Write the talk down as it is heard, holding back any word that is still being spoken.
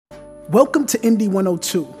Welcome to Indie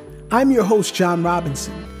 102. I'm your host, John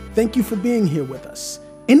Robinson. Thank you for being here with us.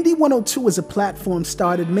 Indie 102 is a platform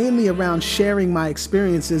started mainly around sharing my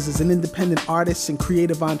experiences as an independent artist and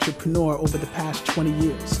creative entrepreneur over the past 20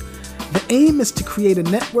 years. The aim is to create a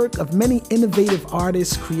network of many innovative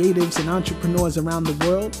artists, creatives, and entrepreneurs around the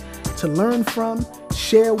world to learn from,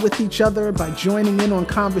 share with each other by joining in on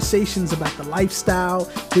conversations about the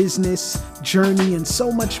lifestyle, business, journey, and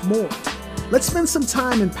so much more. Let's spend some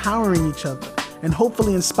time empowering each other and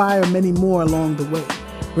hopefully inspire many more along the way.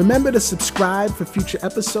 Remember to subscribe for future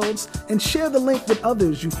episodes and share the link with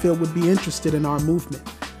others you feel would be interested in our movement.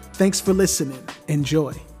 Thanks for listening.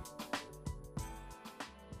 Enjoy.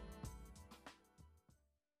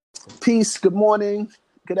 Peace, good morning,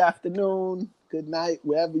 good afternoon, good night,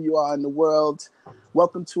 wherever you are in the world.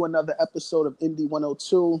 Welcome to another episode of Indie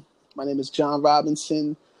 102. My name is John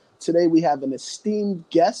Robinson. Today we have an esteemed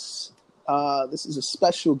guest. This is a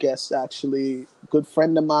special guest, actually. Good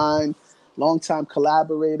friend of mine, longtime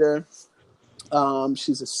collaborator.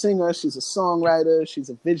 She's a singer, she's a songwriter, she's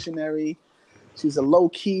a visionary, she's a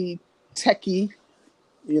low-key techie,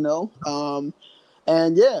 and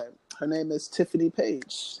yeah, her name is Tiffany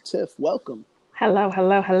Page. Tiff, welcome. Hello.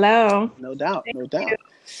 No doubt.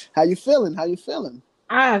 How you feeling?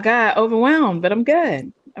 Oh, God, overwhelmed, but I'm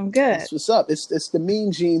good. That's what's up. It's the Mean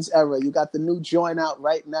Jeans era. You got the new joint out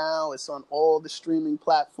right now. It's on all the streaming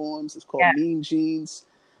platforms. It's called Mean Jeans.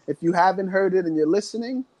 If you haven't heard it and you're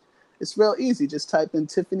listening, it's real easy. Just type in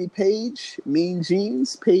Tiffany Page, Mean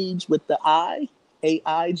Jeans, Page with the I,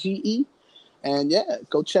 A-I-G-E. And yeah,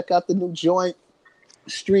 go check out the new joint.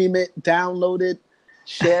 Stream it, download it,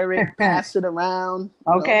 share it, pass it around.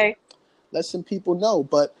 Okay. Let some people know.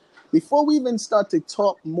 But before we even start to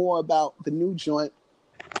talk more about the new joint,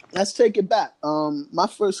 let's take it back. My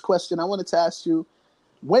first question I wanted to ask you,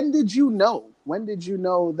 when did you know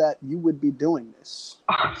that you would be doing this?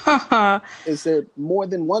 Is there more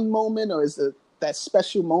than one moment, or is it that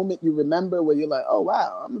special moment you remember where you're like, oh,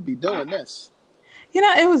 wow, I'm going to be doing this?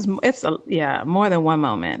 It's more than one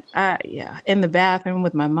moment. In the bathroom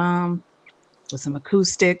with my mom with some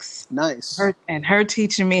acoustics. Nice. Her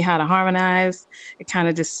teaching me how to harmonize. It kind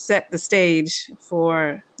of just set the stage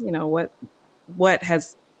for, what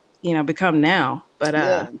has, become now. But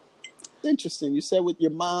yeah. Interesting. You said with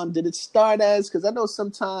your mom, did it start as, because I know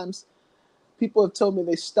sometimes people have told me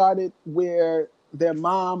they started where their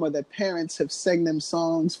mom or their parents have sang them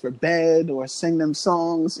songs for bed or sang them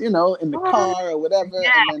songs, in the car or whatever,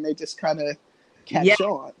 and then they just kind of catch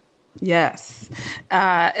on. Yes.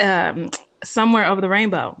 Somewhere Over the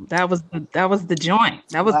Rainbow. That was the joint.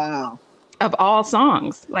 That was wow. Of all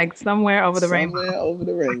songs, like Somewhere Over the Rainbow. Somewhere Over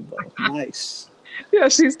the Rainbow. Nice. Yeah,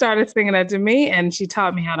 she started singing that to me, and she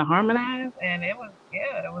taught me how to harmonize, and it was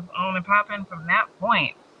on and popping from that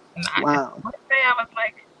point. And wow. I would say I was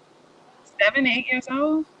like 7, 8 years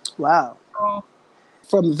old. Wow. Oh.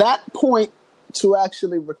 From that point to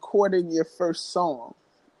actually recording your first song,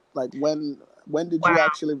 like when did you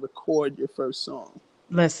actually record your first song?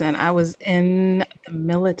 Listen, I was in the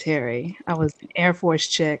military. I was an Air Force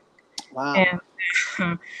chick. Wow.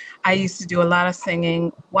 And I used to do a lot of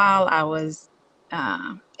singing while I was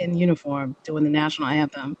in uniform doing the national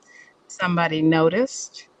anthem. Somebody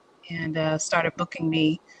noticed and started booking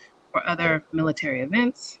me for other military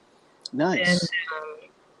events. Nice. And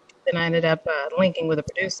then I ended up linking with a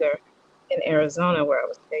producer in Arizona where I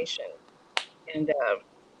was stationed. And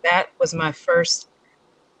that was my first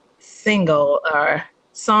single or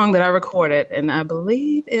song that I recorded. And I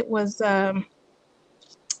believe it was a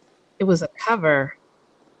cover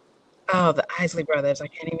of the Isley Brothers. I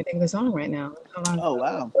can't even think of the song right now. Oh,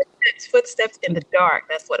 wow. Footsteps in the Dark.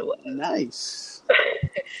 That's what it was. Nice.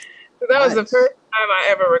 So that was the first time I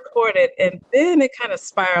ever recorded. And then it kind of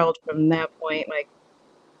spiraled from that point, like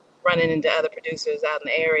running into other producers out in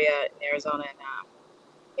the area in Arizona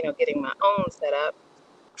and, getting my own setup.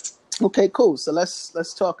 Okay, cool. So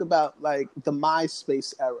let's talk about like the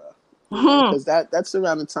MySpace era. Because that's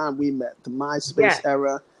around the time we met, the MySpace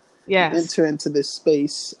era. Yes. Enter into this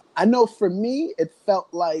space. I know for me, it felt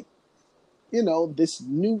like, this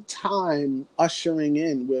new time ushering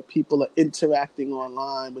in where people are interacting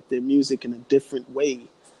online with their music in a different way.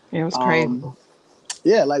 It was crazy.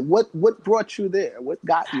 Yeah, like what brought you there? What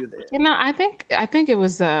got you there? I think it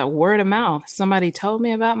was word of mouth. Somebody told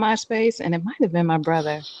me about MySpace, and it might have been my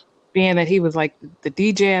brother, being that he was like the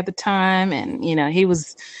DJ at the time, and he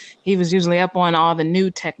was usually up on all the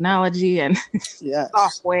new technology and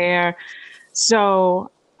software.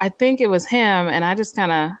 So I think it was him, and I just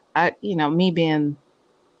kind of, me being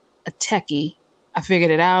a techie, I figured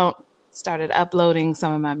it out, started uploading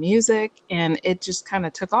some of my music, and it just kind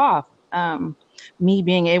of took off. me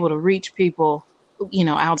being able to reach people,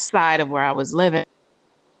 outside of where I was living.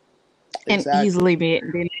 And Exactly. easily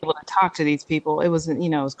being able to talk to these people. It was, it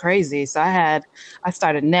was crazy. So I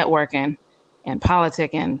started networking and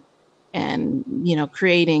politicking and,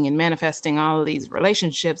 creating and manifesting all of these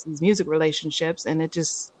relationships, these music relationships. And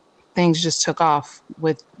things just took off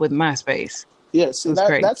with MySpace. Yeah, see, It was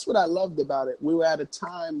great. that's what I loved about it. We were at a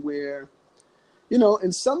time where,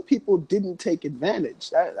 and some people didn't take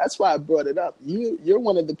advantage. That's why I brought it up. You're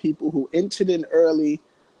one of the people who entered in early,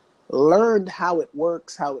 learned how it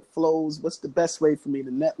works, how it flows, what's the best way for me to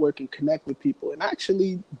network and connect with people, and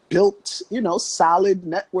actually built, solid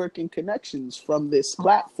networking connections from this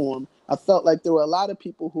platform. I felt like there were a lot of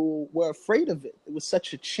people who were afraid of it. It was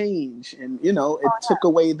such a change, and, it took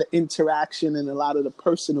away the interaction and a lot of the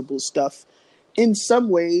personable stuff in some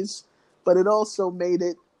ways, but it also made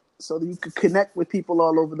it so that you could connect with people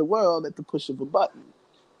all over the world at the push of a button.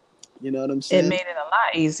 You know what I'm saying? It made it a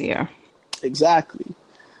lot easier. Exactly.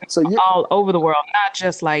 So you're all over the world, not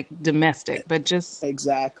just like domestic, but just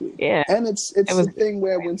exactly. Yeah. And it's the thing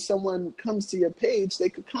where when someone comes to your page, they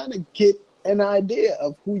could kind of get an idea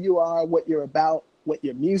of who you are, what you're about, what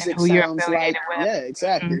your music sounds like. With. Yeah,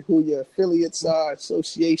 exactly. Mm-hmm. Who your affiliates are,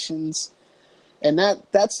 associations. And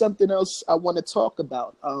that's something else I want to talk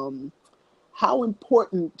about. How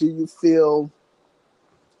important do you feel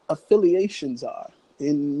affiliations are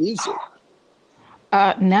in music?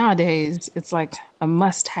 Nowadays, it's like a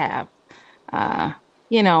must-have,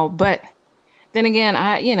 but then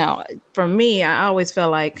again, for me, I always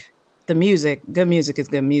felt like good music is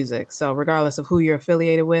good music. So regardless of who you're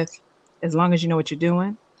affiliated with, as long as you know what you're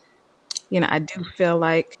doing, I do feel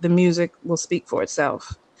like the music will speak for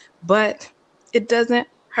itself. But it doesn't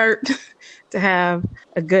hurt to have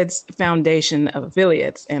a good foundation of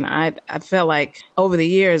affiliates. And I felt like over the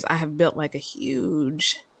years, I have built like a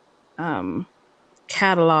huge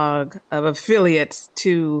catalog of affiliates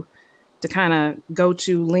to kind of go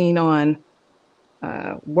to, lean on,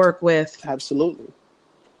 work with. Absolutely.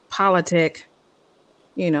 Politic,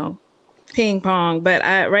 ping pong.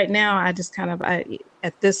 But right now I just kind of,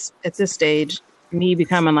 at this stage, me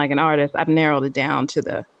becoming like an artist, I've narrowed it down to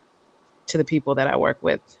the people that I work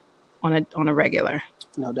with on a regular.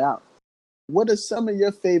 No doubt. What are some of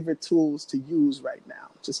your favorite tools to use right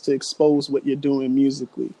now, just to expose what you're doing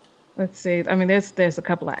musically? Let's see. I mean, there's a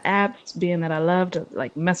couple of apps, being that I love to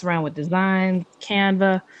like mess around with designs.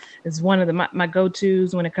 Canva is one of my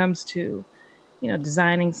go-tos when it comes to,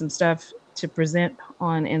 designing some stuff to present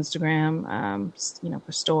on Instagram,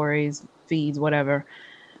 for stories, feeds, whatever.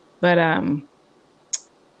 But,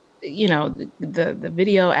 the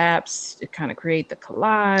video apps to kind of create the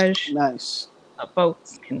collage. Nice.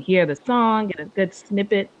 Folks can hear the song, get a good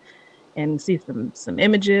snippet, and see some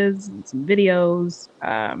images and some videos.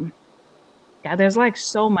 Yeah, there's like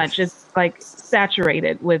so much. It's like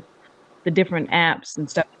saturated with the different apps and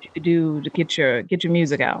stuff that you could do to get your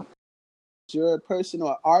music out. You're a person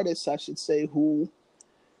or artist, I should say, who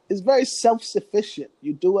is very self-sufficient.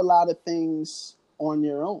 You do a lot of things on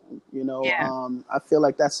your own. Yeah. I feel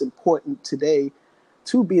like that's important today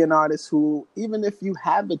to be an artist who, even if you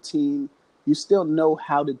have a team, you still know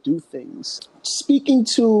how to do things. Speaking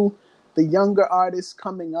to the younger artists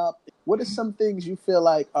coming up, what are some things you feel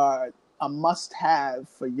like are a must-have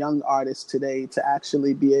for young artists today to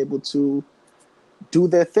actually be able to do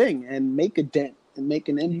their thing and make a dent and make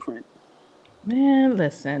an imprint? Man,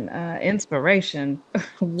 listen, inspiration,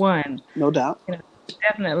 one. No doubt.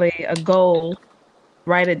 Definitely a goal.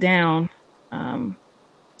 Write it down, and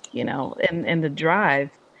the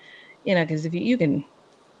drive, because if you can,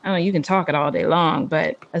 I don't know, you can talk it all day long,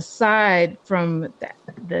 but aside from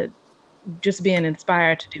the just being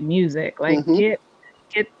inspired to do music, like Mm-hmm.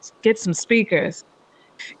 get some speakers,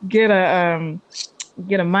 get a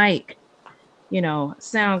mic,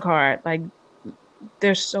 sound card. Like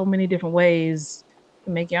there's so many different ways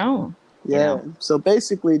to make your own. Yeah. So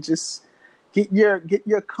basically just get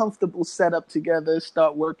your comfortable setup together,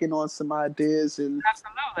 start working on some ideas, and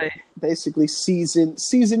Absolutely. basically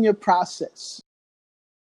season your process.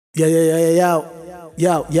 Yo,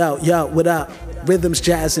 what up? Rhythms,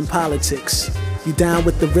 jazz, and politics. You down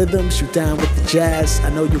with the rhythms, you down with the jazz, I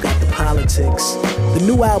know you got the politics. The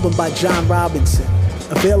new album by John Robinson,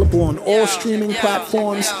 available on all streaming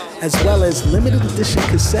platforms, as well as limited edition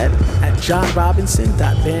cassette at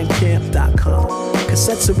johnrobinson.bandcamp.com.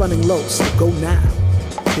 Cassettes are running low, so go now.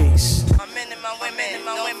 Peace.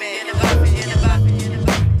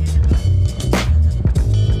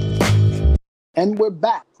 And we're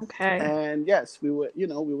back. Okay. And yes, we were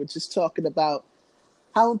just talking about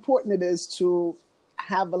how important it is to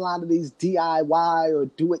have a lot of these DIY or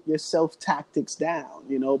do-it-yourself tactics down,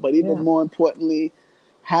 you know, but even more importantly,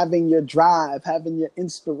 having your drive, having your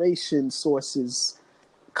inspiration sources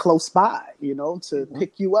close by, you know, to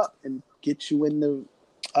pick you up and get you in the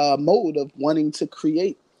mode of wanting to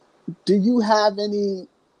create. Do you have any,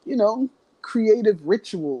 you know, creative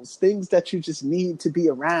rituals, things that you just need to be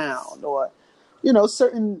around, or, you know,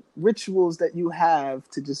 certain rituals that you have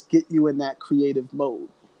to just get you in that creative mode?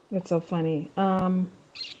 That's so funny.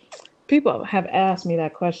 People have asked me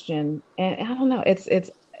that question, and I don't know. It's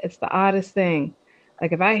the oddest thing.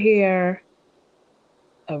 Like if I hear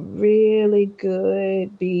a really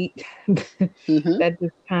good beat that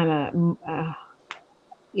just kind of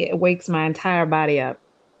it wakes my entire body up.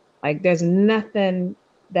 Like there's nothing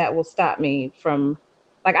that will stop me from,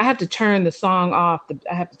 like I have to turn the song off.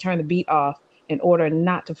 I have to turn the beat off in order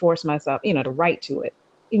not to force myself, you know, to write to it.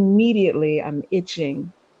 Immediately, I'm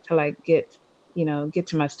itching to like get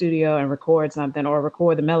to my studio and record something or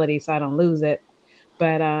record the melody so I don't lose it.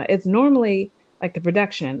 But it's normally like the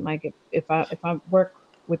production. Like if I work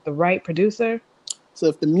with the right producer. So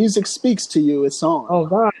if the music speaks to you, it's on. Oh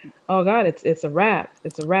God, it's a wrap.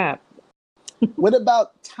 It's a wrap. What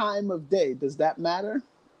about time of day? Does that matter?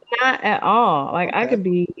 Not at all. Like I could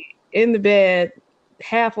be in the bed,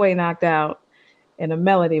 halfway knocked out, and a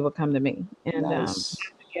melody will come to me, and nice. I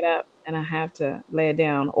have to get up and I have to lay it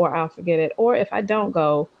down, or I'll forget it. Or if I don't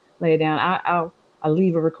go lay it down, I'll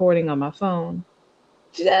leave a recording on my phone,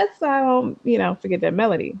 just so I don't, you know, forget that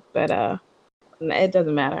melody. But it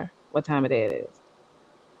doesn't matter what time of day it is.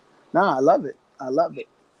 No, I love it. I love it.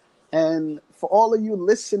 And for all of you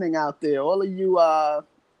listening out there, all of you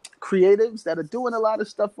creatives that are doing a lot of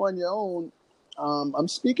stuff on your own, I'm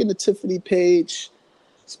speaking to Tiffany Page,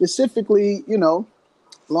 specifically, you know,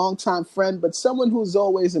 longtime friend, but someone who's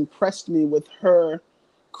always impressed me with her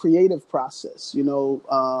creative process. You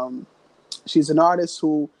know, she's an artist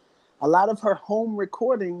who a lot of her home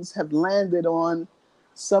recordings have landed on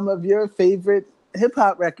some of your favorite hip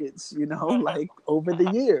hop records, you know, like over the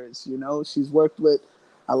years. You know, she's worked with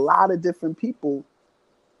a lot of different people,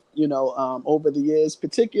 you know, over the years,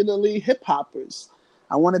 particularly hip hoppers.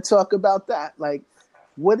 I want to talk about that. Like,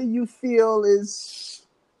 what do you feel is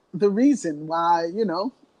the reason why, you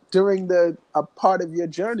know, during a part of your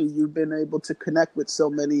journey, you've been able to connect with so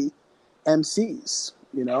many MCs,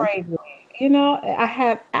 you know? Crazy. You know, I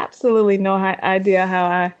have absolutely no idea how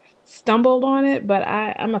I stumbled on it, but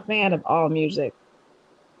I'm a fan of all music,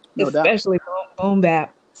 no especially boom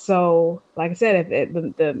bap. So, like I said, if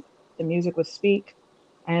the music would speak,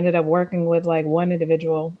 I ended up working with like one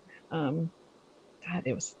individual. God,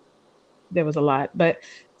 there was a lot, but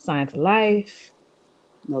Science of Life,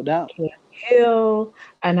 no doubt, Hill,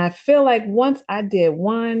 and I feel like once I did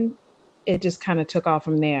one, it just kind of took off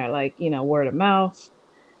from there. Like, you know, word of mouth.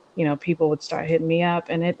 You know, people would start hitting me up,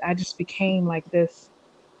 and I just became like this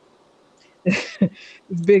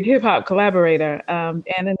big hip hop collaborator. And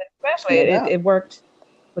then especially it worked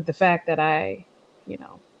with the fact that I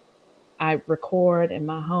record in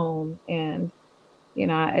my home, and you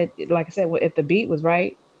know, like I said, if the beat was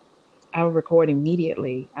right, I would record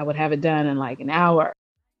immediately. I would have it done in like an hour.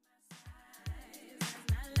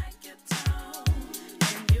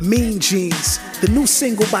 Mean Jeans, the new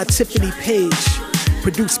single by Tiffany Page,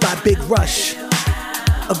 produced by Big Rush,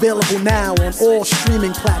 available now on all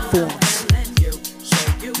streaming platforms.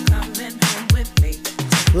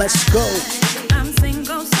 Let's go. I'm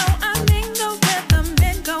single, so I mingle where the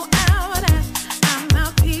men go out. I'm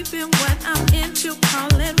out peeping what I'm into, call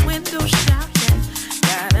it window shopping.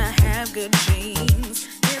 Gotta have good jeans.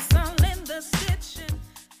 It's all in the stitching.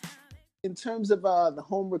 In terms of the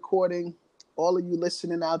home recording, all of you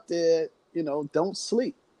listening out there, you know, don't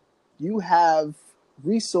sleep. You have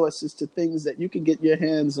resources to things that you can get your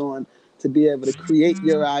hands on to be able to create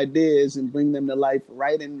your ideas and bring them to life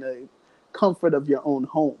right in the comfort of your own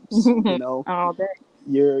homes. You know, all day.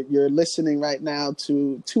 You're listening right now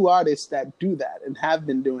to two artists that do that and have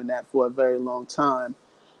been doing that for a very long time.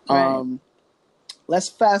 Right. Let's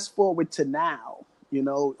fast forward to now. You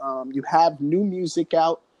know, you have new music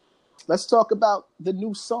out. Let's talk about the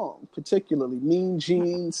new song, particularly Mean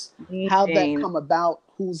Jeans. How'd that come about?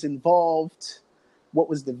 Who's involved? What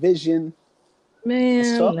was the vision? Man,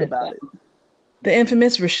 let's talk about it. The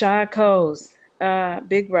infamous Rashad Coles,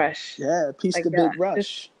 Big Rush. Yeah, peace to Big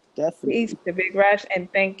Rush. Definitely. Peace to Big Rush,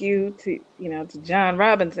 and thank you to John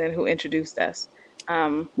Robinson who introduced us.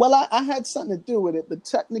 Well, I had something to do with it, but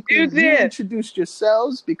technically you introduced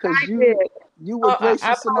yourselves because you were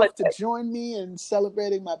gracious enough to join me in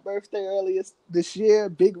celebrating my birthday earlier this year.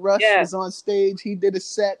 Big Rush was on stage. He did a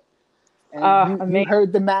set. and you Amazing.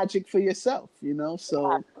 heard the magic for yourself, you know.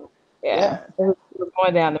 So Yeah, yeah, it was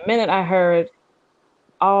going down. The minute I heard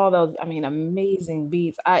all those, I mean, amazing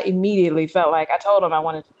beats, I immediately felt like I told him I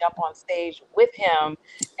wanted to jump on stage with him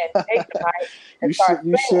and take the mic and start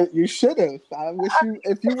singing. you should have. I wish you,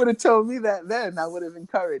 if you would have told me that then, I would have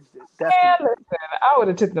encouraged it, Man, definitely. listen, I would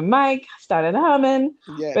have took the mic, started humming,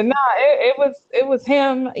 Yeah, but no, it was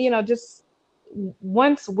him. You know, just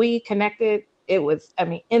once we connected, it was, I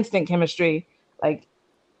mean, instant chemistry. Like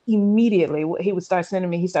immediately, he started sending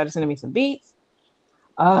me some beats.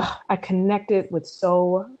 I connected with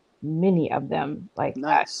so many of them.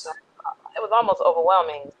 nice. It was almost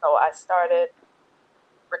overwhelming. So I started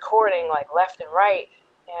recording like left and right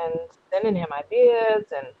and sending him ideas,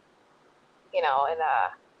 and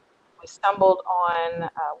we stumbled on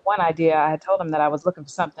one idea. I had told him that I was looking for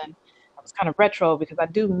something that was kind of retro because I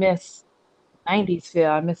do miss 90s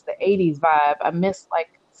feel. I miss the 80s vibe. I miss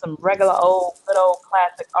like some regular good old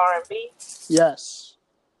classic R&B. Yes.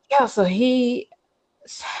 Yeah, so he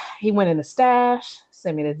went in the stash,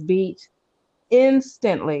 sent me this beat.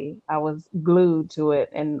 Instantly, I was glued to it.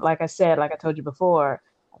 And like I said, like I told you before,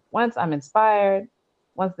 once I'm inspired,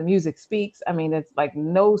 once the music speaks, I mean, it's like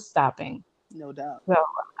no stopping. No doubt. So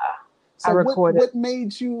I So recorded. what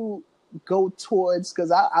made you go towards,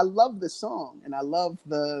 because I love the song and I love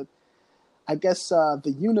the, I guess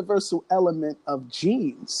the universal element of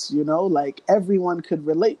jeans, you know, like everyone could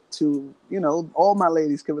relate to, you know, all my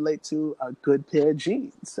ladies could relate to a good pair of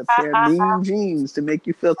jeans, a pair of mean jeans to make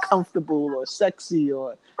you feel comfortable or sexy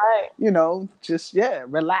or, Right. you know, just, yeah,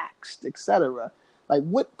 relaxed, etc. Like,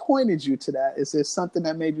 what pointed you to that? Is there something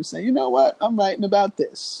that made you say, you know what, I'm writing about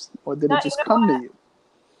this? Or did No, it just come to you?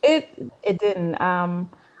 it didn't. I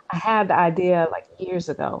had the idea like years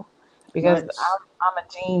ago because Nice. I'm a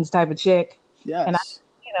jeans type of chick, and Yes.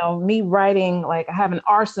 me writing, like I have an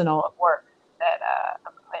arsenal of work that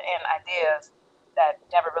and ideas that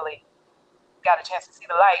never really got a chance to see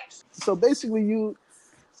the light. So basically, you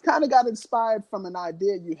kind of got inspired from an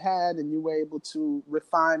idea you had, and you were able to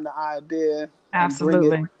refine the idea and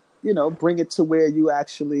Absolutely. bring it to where you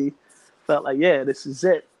actually felt like, yeah, this is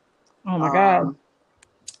it. Oh my God. Um,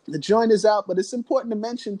 the joint is out, but it's important to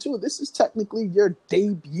mention too, this is technically your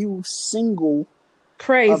debut single of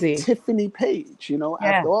Crazy. Tiffany Page. You know,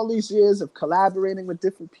 Yeah. after all these years of collaborating with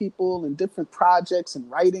different people and different projects and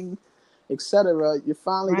writing, etc., you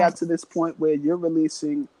finally got Right. to this point where you're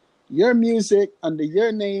releasing your music under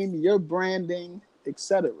your name, your branding,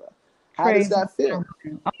 etc. How does Crazy. that feel?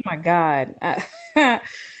 Oh my God.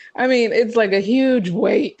 I mean, it's like a huge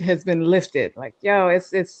weight has been lifted. Like, yo,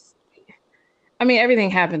 it's I mean, everything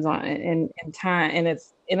happens in time, and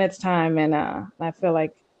it's in its time, and I feel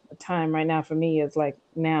like the time right now for me is like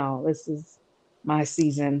now. This is my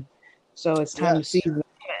season, so it's time to Yes, seize it.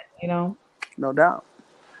 You know? no doubt,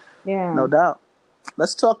 Yeah, no doubt.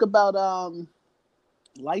 Let's talk about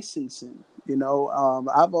licensing. You know,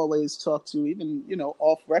 I've always talked to, even, you know,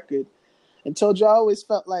 off record, and told you I always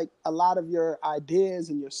felt like a lot of your ideas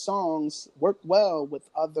and your songs work well with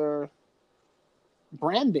other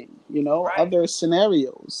branding, you know, right, other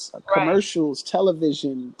scenarios, right. commercials,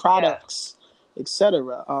 television, Yeah, products,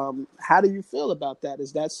 etc. How do you feel about that?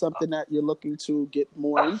 Is that something that you're looking to get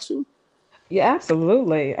more into? yeah,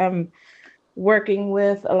 absolutely. I'm working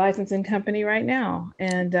with a licensing company right now,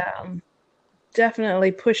 and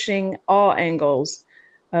definitely pushing all angles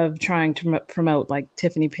of trying to promote like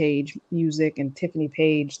Tiffany Page music and Tiffany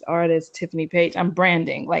Page the artist, Tiffany Page. I'm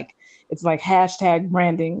branding, like it's like hashtag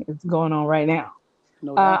branding is going on right now.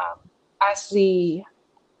 No Um, doubt. I see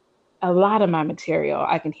a lot of my material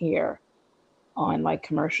I can hear on like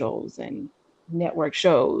commercials and network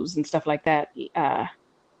shows and stuff like that.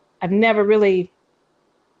 I've never really,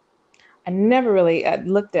 I never really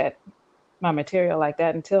looked at my material like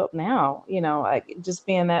that until now. You know, like just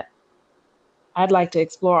being that I'd like to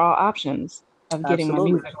explore all options of getting my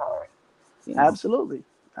Absolutely. music heard. You know, Absolutely.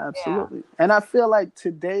 yeah, Absolutely. And I feel like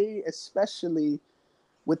today, especially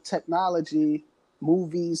with technology,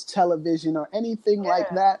 movies, television, or anything like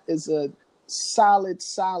yeah, that, is a solid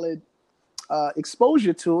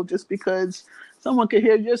exposure tool, just because someone could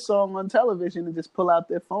hear your song on television and just pull out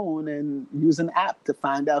their phone and use an app to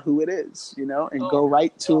find out who it is, you know, and go oh,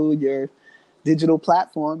 right to your digital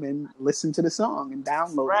platform and listen to the song and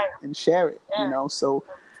download it right, and share it, you yeah, know. So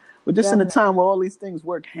we're just in a definitely, time where all these things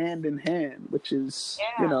work hand in hand, which is,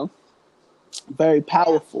 you yeah, know, very yeah.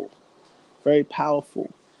 powerful, very powerful.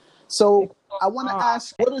 So It's so I want to strong.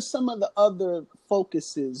 ask, what are some of the other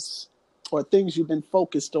focuses or things you've been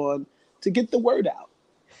focused on to get the word out?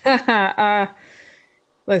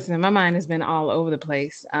 Listen, my mind has been all over the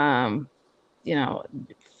place. You know,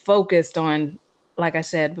 focused on, like I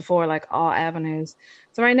said before, like all avenues.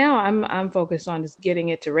 So right now I'm focused on just getting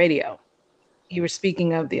it to radio. You were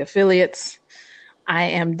speaking of the affiliates. I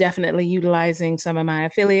am definitely utilizing some of my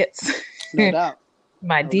affiliates, No doubt.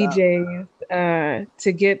 my No doubt. DJs,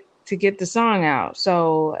 to get the song out.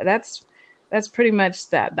 So that's pretty much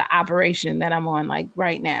the operation that I'm on like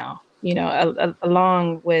right now. You know,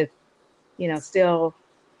 along with, you know, still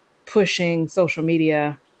pushing social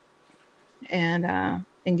media and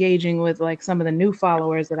engaging with like some of the new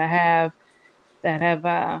followers that I have that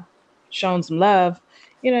have shown some love.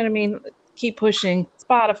 You know what I mean? Keep pushing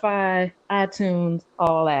Spotify, iTunes,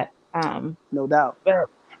 all that. No doubt. But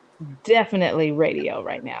definitely radio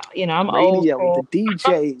right now. You know, I'm old Radio, school. the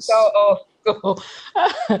DJs. So old school.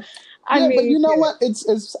 Yeah, but you know what? It's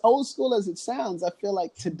as old school as it sounds. I feel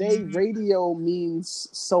like today Mm-hmm. radio means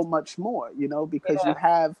so much more, you know, because Yeah. you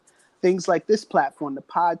have things like this platform, the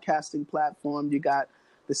podcasting platform. You got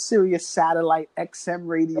the Sirius satellite XM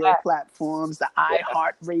radio Yeah. platforms, the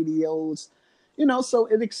iHeart radios, you know, so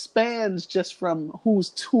it expands just from who's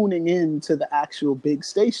tuning in to the actual big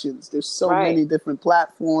stations. There's so Right. many different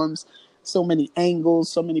platforms, so many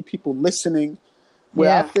angles, so many people listening, where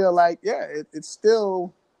I Yeah. feel like, it's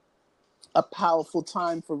still a powerful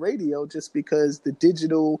time for radio, just because the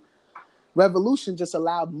digital revolution just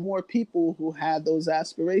allowed more people who had those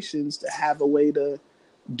aspirations to have a way to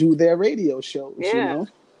do their radio shows, you Yeah. know?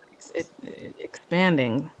 It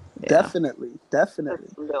expanding. Yeah. Definitely. That's what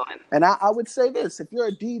I'm doing. And I would say this, if you're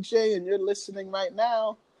a DJ and you're listening right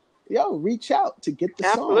now, yo, reach out to get the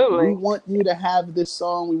Absolutely. song. We want you to have this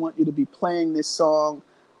song. We want you to be playing this song.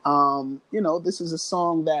 You know, this is a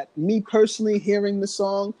song that me personally hearing the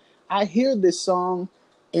song, I hear this song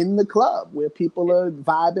in the club where people are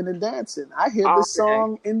vibing and dancing. I hear this Okay.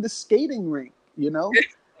 song in the skating rink, you know,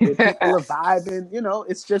 where people are vibing, you know,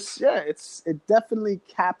 it's just, it definitely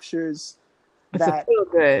captures It's that. a feel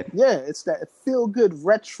good. Yeah, it's that feel good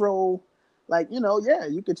retro, like, you know,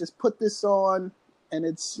 you could just put this on and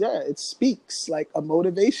it speaks like a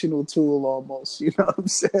motivational tool almost, you know what I'm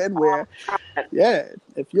saying? Where,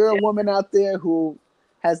 if you're a woman out there who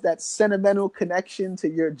has that sentimental connection to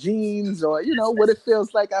your jeans, or, you know, what it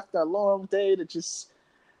feels like after a long day to just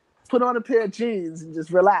put on a pair of jeans and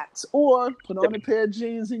just relax, or put on a pair of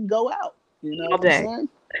jeans and go out, you know All what day. I'm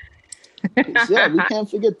saying? 'Cause, we can't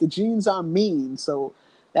forget the jeans are mean. So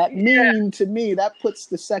that mean to me, that puts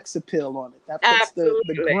the sex appeal on it. That puts the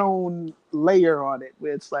Absolutely. grown layer on it,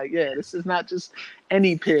 where it's like, this is not just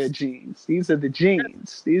any pair of jeans. These are the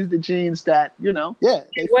jeans. These are the jeans that, you know,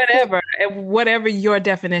 they Whatever your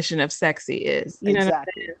definition of sexy is. You know what I'm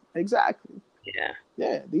saying? Exactly. Yeah.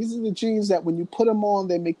 Yeah, these are the jeans that when you put them on,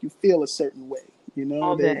 they make you feel a certain way. You know,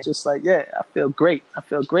 All they're day. just like, I feel great. I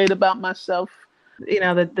feel great about myself. You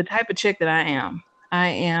know, the type of chick that I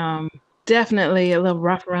am definitely a little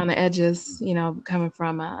rough around the edges, you know, coming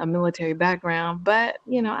from a military background. But,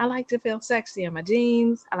 you know, I like to feel sexy in my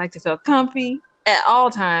jeans. I like to feel comfy at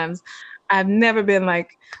all times. I've never been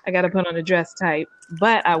like, I got to put on a dress type,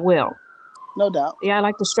 but I will. No doubt. Yeah, I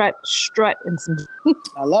like to strut in some.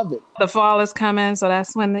 I love it. The fall is coming, so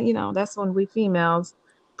that's when we females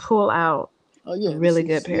pull out Oh yeah, a really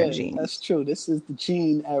this good pair of jeans. That's true. This is the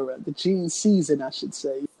jean era, the jean season, I should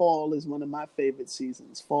say. Fall is one of my favorite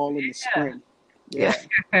seasons. Fall and the spring. Yeah,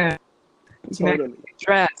 totally.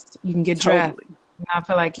 Dressed. You can get dressed. Totally. I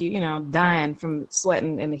feel like you know, dying from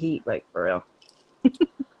sweating in the heat, like for real.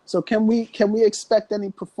 So can we expect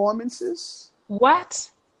any performances?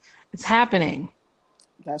 What? It's happening.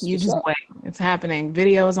 That's You what's just up. wait. It's happening.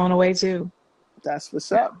 Videos on the way too. That's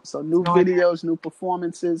what's up. So new Going videos, new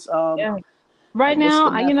performances. Yeah. Right what's now,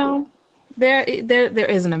 the you know, there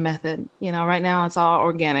isn't a method. You know, right now it's all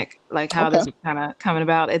organic. Like how this is kind of coming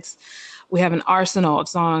about. We have an arsenal of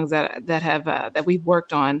songs that we've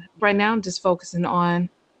worked on. Right now, I'm just focusing on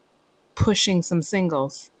pushing some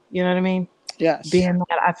singles. You know what I mean? Yes. Being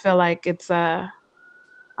that I feel like it's I'm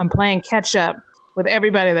playing catch up with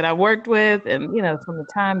everybody that I worked with, and you know, from the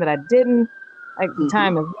time that I didn't, like the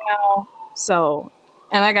time is now. So,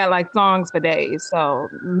 and I got like songs for days. So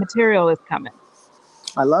material is coming.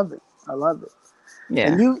 I love it. I love it.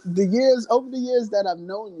 Yeah. And over the years that I've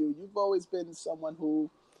known you, you've always been someone who,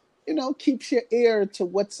 you know, keeps your ear to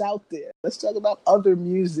what's out there. Let's talk about other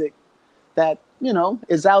music that, you know,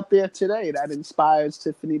 is out there today that inspires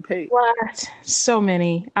Tiffany Page. What? So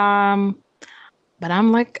many. But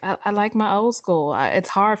I'm like, I like my old school. It's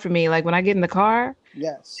hard for me. Like when I get in the car,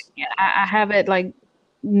 Yes. I have it like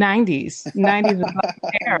 90s. 90s is like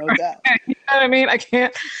hair. No doubt. You know what I mean? I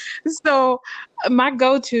can't. So my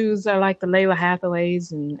go-tos are like the Layla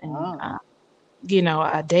Hathaways and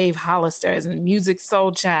Dave Hollister's and Music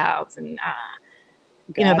Soul Child's and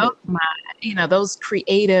those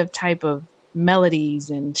creative type of melodies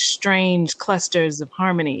and strange clusters of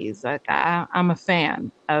harmonies. Like I'm a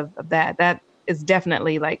fan of that. That is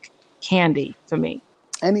definitely like candy for me.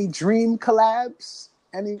 Any dream collabs?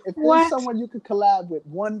 If there's someone you could collab with,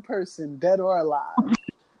 one person, dead or alive,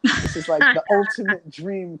 this is like the ultimate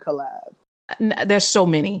dream collab. There's so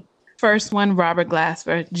many. First one, Robert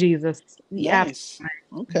Glasper, Jesus. Nice.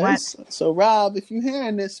 Okay. So Rob, if you're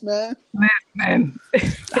hearing this, man,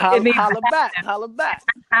 holla back.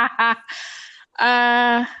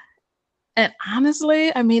 And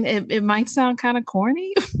honestly, I mean, it might sound kind of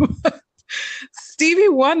corny. Stevie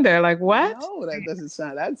Wonder, like what? No, that doesn't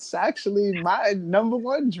sound. That's actually my number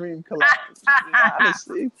one dream collab.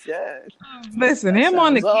 Honestly, yeah. Listen, him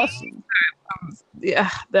on the awesome. Yeah,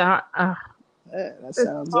 that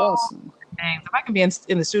sounds awesome. If I can be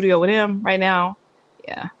in the studio with him right now,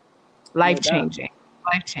 yeah, life changing.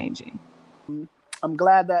 I'm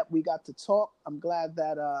glad that we got to talk. I'm glad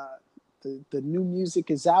that the new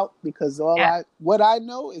music is out, because what I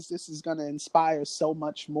know is this is going to inspire so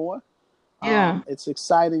much more. Yeah, it's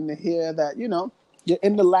exciting to hear that, you're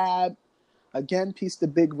in the lab again. Peace to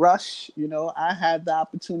Big Rush. I had the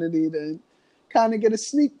opportunity to kind of get a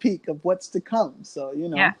sneak peek of what's to come. So,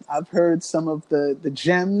 I've heard some of the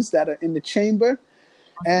gems that are in the chamber.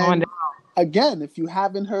 And again, if you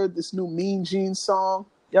haven't heard this new Mean Gene song,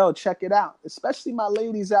 check it out. Especially my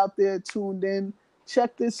ladies out there tuned in.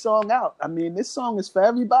 Check this song out. I mean, this song is for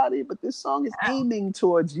everybody, but this song is aiming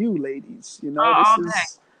towards you, ladies.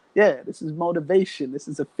 This is motivation. This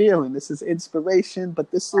is a feeling. This is inspiration.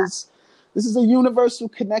 But this is a universal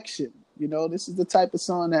connection. This is the type of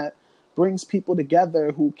song that brings people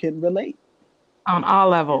together who can relate on all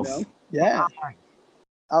levels. Yeah.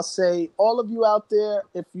 I'll say, all of you out there,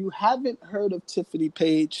 if you haven't heard of Tiffany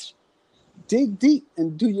Page, dig deep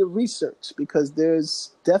and do your research, because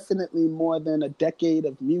there's definitely more than a decade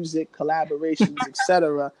of music, collaborations,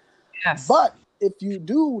 etc. Yes. But if you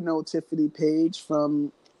do know Tiffany Page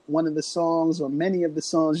from one of the songs or many of the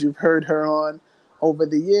songs you've heard her on over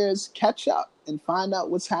the years, catch up and find out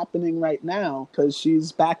what's happening right now, because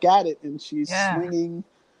she's back at it and she's swinging.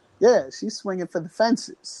 Yeah, she's swinging for the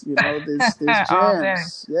fences. There's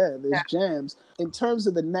jams. There's jams. In terms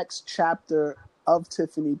of the next chapter of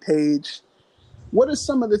Tiffany Page, what are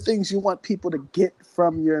some of the things you want people to get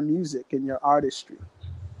from your music and your artistry?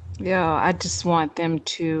 Yeah, I just want them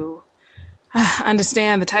to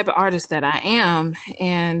understand the type of artist that I am,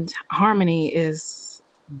 and harmony is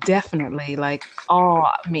definitely like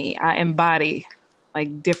all me. I embody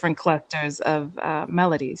like different clusters of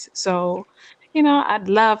melodies. So, I'd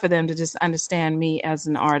love for them to just understand me as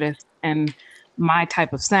an artist and my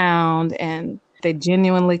type of sound, and if they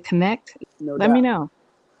genuinely connect, let me know.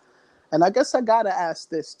 And I guess I gotta ask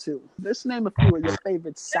this too. Let's name a few of your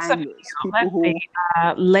favorite singers.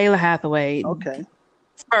 Layla Hathaway. Okay.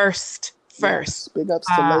 First. Yes, big ups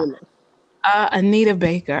to Layla. Anita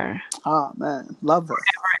Baker. Oh man, love her.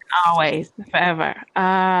 Always, forever.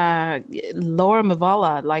 Laura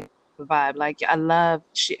Mavola, like the vibe. Like I love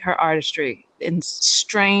her artistry, and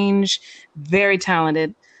strange, very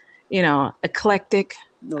talented. Eclectic.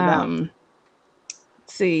 No doubt.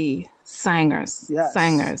 Let's see, singers. Yes.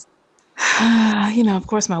 Singers. Of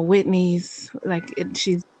course, my Whitney's.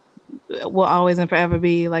 She's will always and forever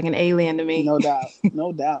be like an alien to me. No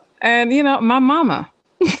doubt. And my mama.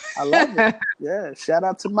 I love it. Yeah, shout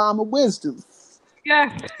out to Mama Wisdom.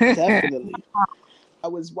 Yeah, definitely. I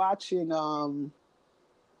was watching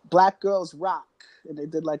Black Girls Rock, and they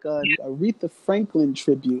did like a Aretha Franklin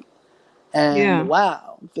tribute. And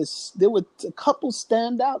wow, there were a couple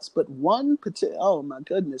standouts, but one particular, oh my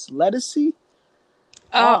goodness, Lettucey.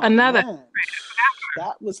 Another. Man.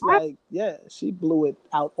 That was like, she blew it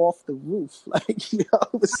out off the roof. It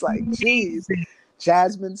was like, geez.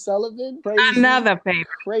 Jasmine Sullivan, crazy. Another favorite.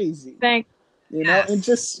 Crazy. Thank you. And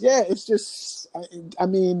just, it's just, I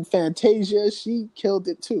mean, Fantasia, she killed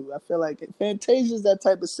it too. I feel like Fantasia's that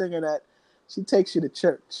type of singer that she takes you to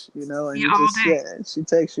church, and she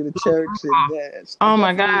takes you to church. And oh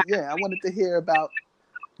my God. Yeah, I wanted to hear about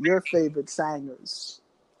your favorite singers.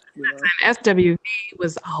 SWV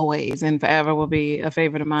was always and forever will be a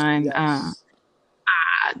favorite of mine. Yes.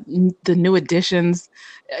 The New Editions.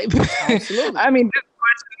 Absolutely. I mean, just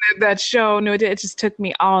watching that show, it just took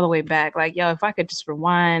me all the way back. Like, if I could just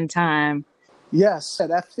rewind time. Yes,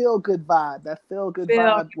 that feel-good vibe. That feel-good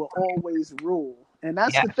vibe will always rule. And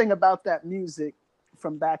that's the thing about that music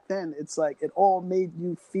from back then. It's like it all made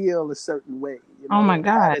you feel a certain way. Oh my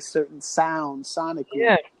God. It had a certain sound sonically.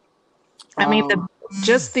 Yeah. I mean,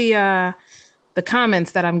 the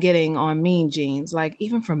comments that I'm getting on Mean Jeans, like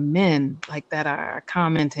even from men like that are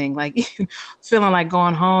commenting, like feeling like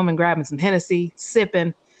going home and grabbing some Hennessy,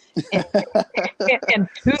 sipping, and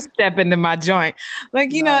two-step into my joint.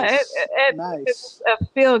 Like, you know, it's a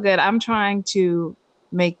feel good. I'm trying to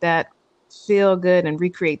make that feel good and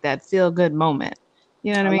recreate that feel good moment.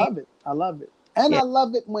 You know what I mean? I love it. And I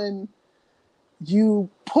love it when you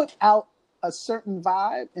put out a certain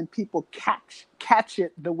vibe and people catch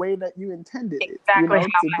it the way that you intended it. Exactly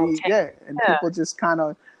and people just kind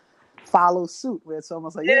of follow suit, where it's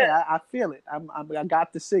almost like, I feel it. I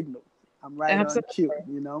got the signal. I'm right on cue,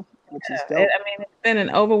 you know, which is dope. I mean, it's been an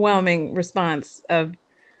overwhelming response of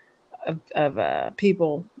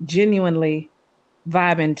people genuinely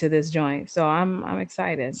vibing to this joint. So I'm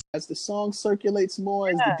excited. As the song circulates more,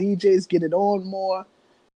 as the DJs get it on more,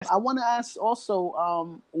 I want to ask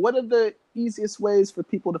also, what are the easiest ways for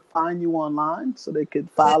people to find you online so they could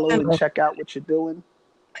follow and check out what you're doing?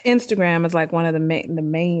 Instagram is like one of the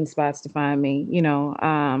main spots to find me. You know,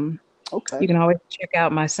 okay. You can always check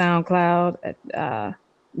out my SoundCloud at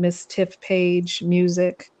Miss Tiff Page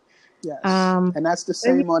Music. Yes, and that's the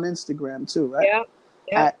same on Instagram too, right? Yeah.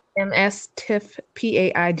 At MS Tiff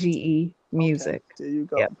PAIGE Music. Okay, there you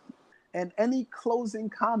go. Yep. And any closing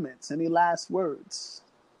comments? Any last words?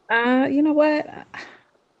 You know what?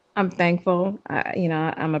 I'm thankful.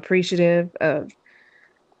 I'm appreciative of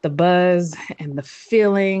the buzz and the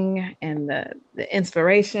feeling and the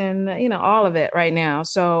inspiration, you know, all of it right now.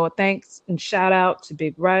 So thanks and shout out to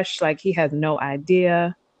Big Rush. Like, he has no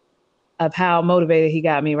idea of how motivated he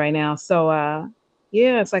got me right now. So,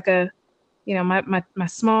 it's like my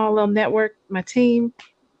small little network, my team.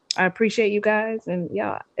 I appreciate you guys. And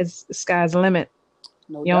it's the sky's the limit.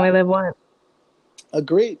 No you doubt. only live once.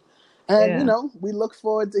 Agreed. And, you know, we look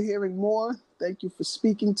forward to hearing more. Thank you for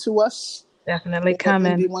speaking to us. Definitely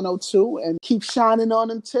coming. Indie 102, and keep shining on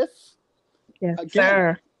them, Tiff. Yes, again,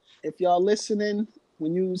 sir. If y'all listening,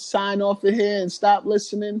 when you sign off of here and stop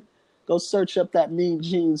listening, go search up that Mean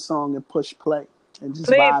Jeans song and push play and just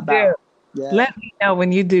vibe out. Yeah. Let me know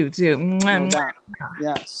when you do too. No doubt.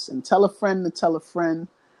 Yes. And tell a friend to tell a friend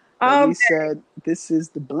that we said this is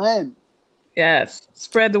the blend. Yes.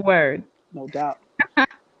 Spread the word. No doubt.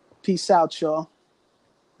 Peace out, y'all.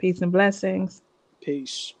 Peace and blessings.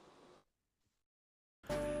 Peace.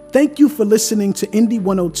 Thank you for listening to Indie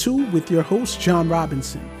 102 with your host, John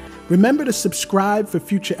Robinson. Remember to subscribe for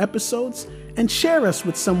future episodes and share us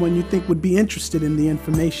with someone you think would be interested in the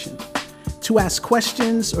information. To ask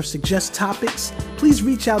questions or suggest topics, please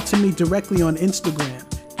reach out to me directly on Instagram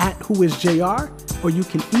 @whoisjr, or you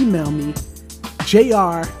can email me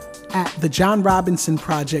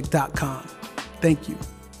jr@thejohnrobinsonproject.com. Thank you.